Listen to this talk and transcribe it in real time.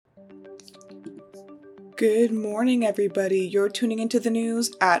Good morning, everybody. You're tuning into the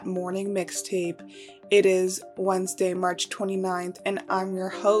news at Morning Mixtape. It is Wednesday, March 29th, and I'm your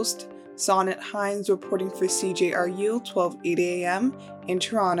host, Sonnet Hines, reporting for CJRU 1280 AM in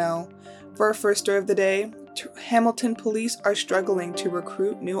Toronto. For our first story of the day, Hamilton police are struggling to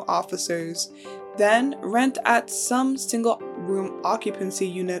recruit new officers. Then, rent at some single-room occupancy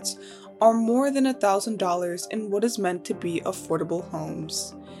units are more than $1,000 in what is meant to be affordable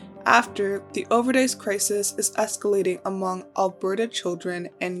homes. After, the overdose crisis is escalating among Alberta children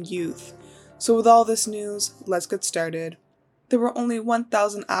and youth. So with all this news, let's get started. There were only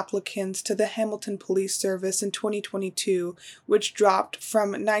 1,000 applicants to the Hamilton Police Service in 2022, which dropped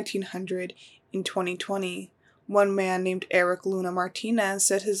from 1,900 in 2020. One man named Eric Luna Martinez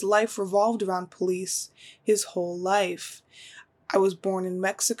said his life revolved around police his whole life. I was born in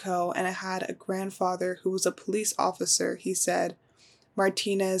Mexico and I had a grandfather who was a police officer, he said.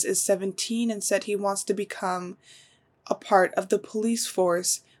 Martinez is 17 and said he wants to become a part of the police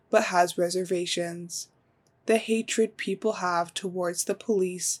force but has reservations. The hatred people have towards the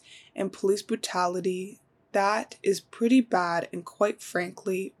police and police brutality, that is pretty bad and quite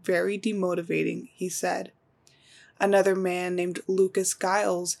frankly very demotivating, he said. Another man named Lucas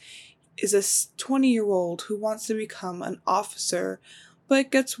Giles is a 20-year-old who wants to become an officer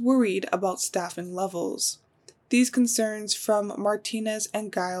but gets worried about staffing levels. These concerns from Martinez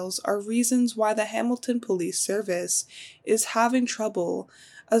and Giles are reasons why the Hamilton Police Service is having trouble,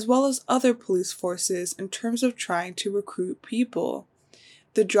 as well as other police forces in terms of trying to recruit people.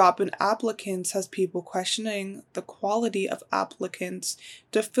 The drop in applicants has people questioning the quality of applicants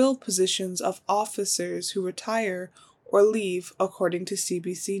to fill positions of officers who retire or leave, according to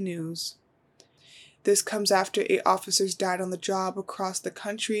CBC News. This comes after 8 officers died on the job across the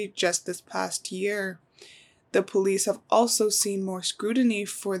country just this past year. The police have also seen more scrutiny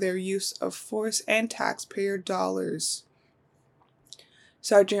for their use of force and taxpayer dollars.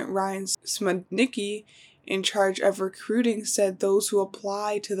 Sergeant Ryan Smudnicki, in charge of recruiting, said those who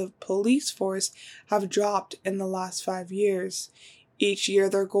apply to the police force have dropped in the last 5 years. Each year,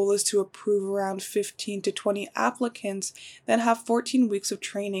 their goal is to approve around 15 to 20 applicants, then have 14 weeks of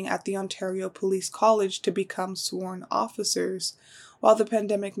training at the Ontario Police College to become sworn officers. While the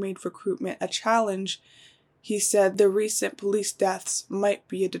pandemic made recruitment a challenge, he said the recent police deaths might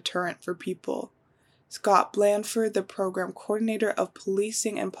be a deterrent for people. Scott Blanford, the program coordinator of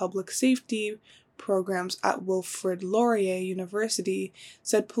policing and public safety programs at Wilfrid Laurier University,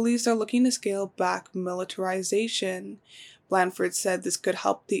 said police are looking to scale back militarization. Blanford said this could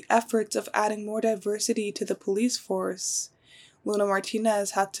help the efforts of adding more diversity to the police force. Luna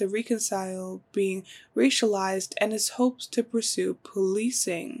Martinez had to reconcile being racialized and his hopes to pursue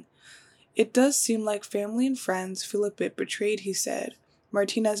policing. It does seem like family and friends feel a bit betrayed, he said.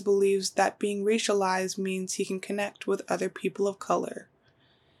 Martinez believes that being racialized means he can connect with other people of color.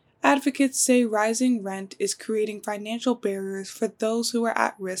 Advocates say rising rent is creating financial barriers for those who are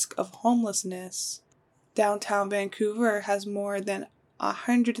at risk of homelessness. Downtown Vancouver has more than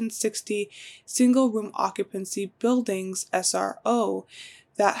 160 single-room occupancy buildings, SRO,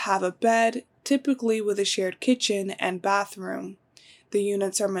 that have a bed, typically with a shared kitchen and bathroom. The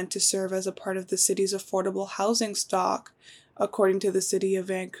units are meant to serve as a part of the city's affordable housing stock. According to the City of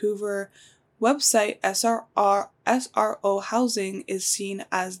Vancouver website, SRO housing is seen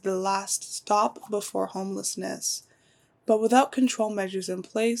as the last stop before homelessness. But without control measures in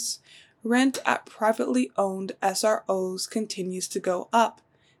place, rent at privately owned SROs continues to go up,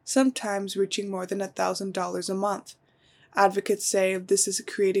 sometimes reaching more than $1,000 a month. Advocates say this is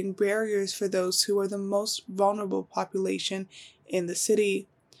creating barriers for those who are the most vulnerable population in the city.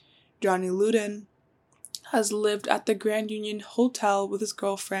 Johnny Luden has lived at the Grand Union Hotel with his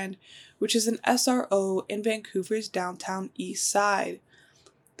girlfriend, which is an SRO in Vancouver's downtown east side.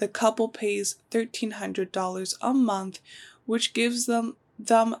 The couple pays $1,300 a month, which gives them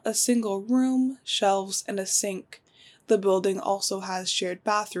a single room, shelves, and a sink. The building also has shared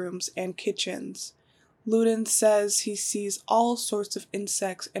bathrooms and kitchens. Luden says he sees all sorts of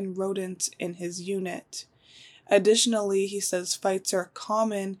insects and rodents in his unit. Additionally, he says fights are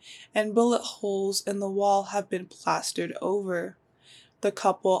common and bullet holes in the wall have been plastered over. The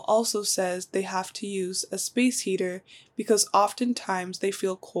couple also says they have to use a space heater because oftentimes they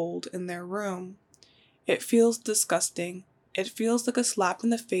feel cold in their room. It feels disgusting. It feels like a slap in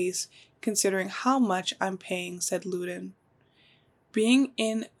the face considering how much I'm paying, said Luden. Being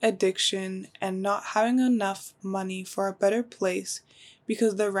in addiction and not having enough money for a better place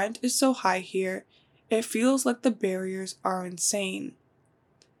because the rent is so high here, it feels like the barriers are insane.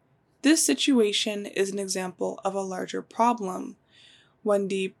 This situation is an example of a larger problem.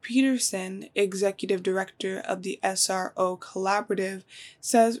 Wendy Peterson, executive director of the SRO Collaborative,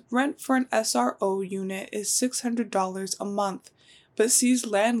 says rent for an SRO unit is $600 a month, but sees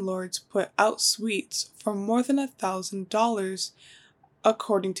landlords put out suites for more than $1,000,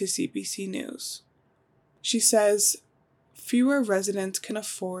 according to CBC News. She says fewer residents can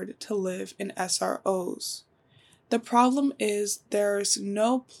afford to live in SROs. The problem is there's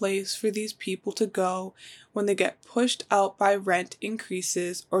no place for these people to go when they get pushed out by rent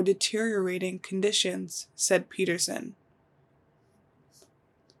increases or deteriorating conditions, said Peterson.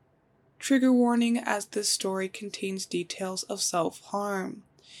 Trigger warning, as this story contains details of self-harm.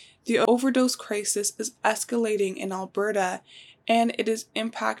 The overdose crisis is escalating in Alberta, and it is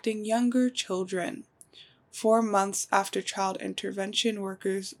impacting younger children. 4 months after child intervention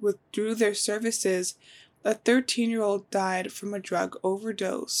workers withdrew their services, a 13-year-old died from a drug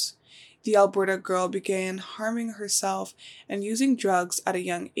overdose. The Alberta girl began harming herself and using drugs at a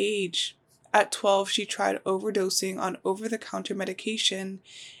young age. At 12, she tried overdosing on over-the-counter medication,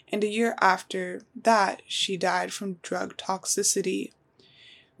 and a year after that, she died from drug toxicity.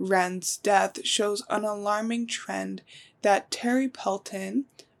 Wren's death shows an alarming trend that Terry Pelton,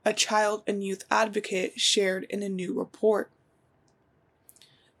 a child and youth advocate, shared in a new report.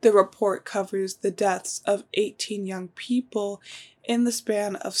 The report covers the deaths of 18 young people in the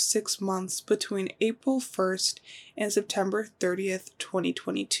span of 6 months between April 1st and September 30th,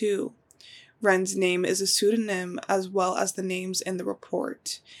 2022. Wren's name is a pseudonym as well as the names in the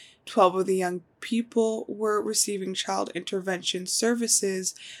report. 12 of the young people were receiving child intervention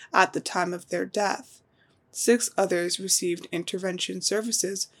services at the time of their death. 6 others received intervention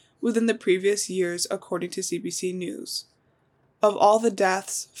services within the previous years, according to CBC News. Of all the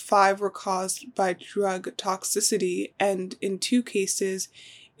deaths, 5 were caused by drug toxicity, and in 2 cases,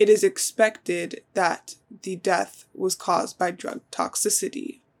 it is expected that the death was caused by drug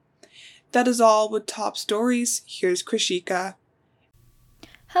toxicity. That is all with top stories. Here's Krishika.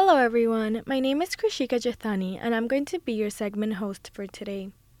 Hello everyone, my name is Krishika Jethani, and I'm going to be your segment host for today.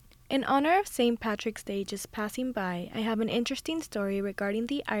 In honor of St. Patrick's Day just passing by, I have an interesting story regarding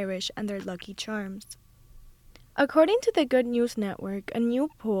the Irish and their lucky charms. According to the Good News Network, a new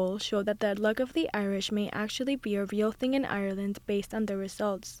poll showed that the luck of the Irish may actually be a real thing in Ireland based on the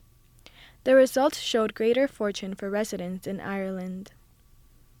results. The results showed greater fortune for residents in Ireland.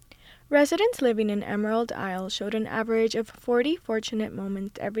 Residents living in Emerald Isle showed an average of 40 fortunate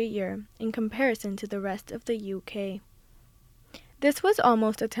moments every year in comparison to the rest of the UK. This was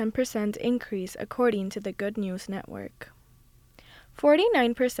almost a 10% increase according to the Good News Network.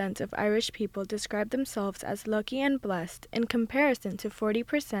 49% of Irish people describe themselves as lucky and blessed in comparison to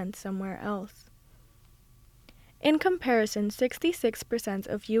 40% somewhere else. In comparison, 66%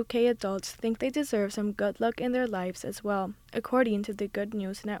 of UK adults think they deserve some good luck in their lives as well, according to the Good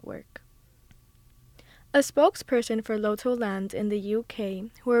News Network. A spokesperson for Lotto Land in the UK,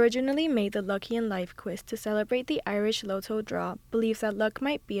 who originally made the Lucky in Life quiz to celebrate the Irish Lotto draw, believes that luck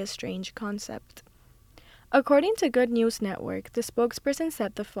might be a strange concept. According to Good News Network, the spokesperson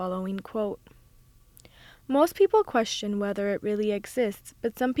said the following quote, "Most people question whether it really exists,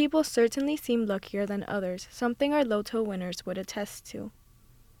 but some people certainly seem luckier than others, something our Lotto winners would attest to."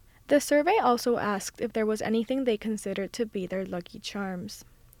 The survey also asked if there was anything they considered to be their lucky charms.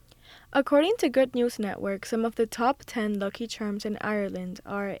 According to Good News Network, some of the top 10 lucky charms in Ireland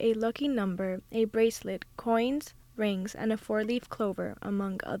are a lucky number, a bracelet, coins, rings, and a 4-leaf clover,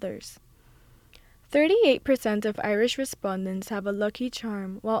 among others. 38% of Irish respondents have a lucky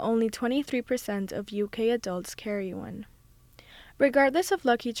charm, while only 23% of UK adults carry one. Regardless of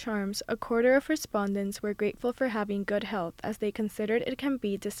lucky charms, a quarter of respondents were grateful for having good health, as they considered it can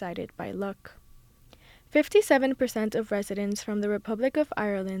be decided by luck. 57% of residents from the Republic of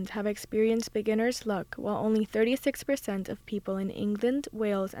Ireland have experienced beginner's luck, while only 36% of people in England,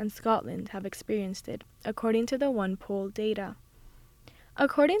 Wales, and Scotland have experienced it, according to the One Poll data.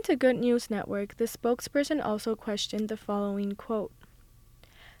 According to Good News Network, the spokesperson also questioned the following quote,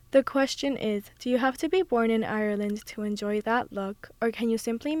 "The question is, do you have to be born in Ireland to enjoy that luck, or can you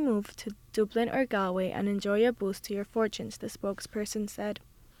simply move to Dublin or Galway and enjoy a boost to your fortunes?" the spokesperson said.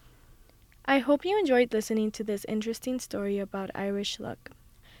 I hope you enjoyed listening to this interesting story about Irish luck.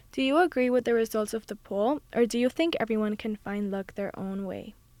 Do you agree with the results of the poll, or do you think everyone can find luck their own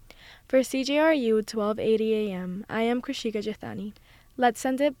way? For CJRU 1280 AM, I am Krishika Jethani. Let's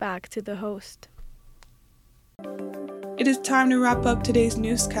send it back to the host. It is time to wrap up today's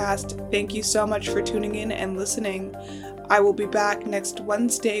newscast. Thank you so much for tuning in and listening. I will be back next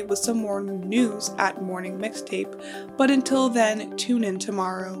Wednesday with some more news at Morning Mixtape, but until then, tune in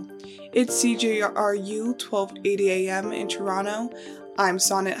tomorrow. It's CJRU 1280 AM in Toronto. I'm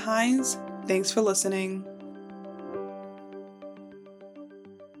Sonnet Hines. Thanks for listening.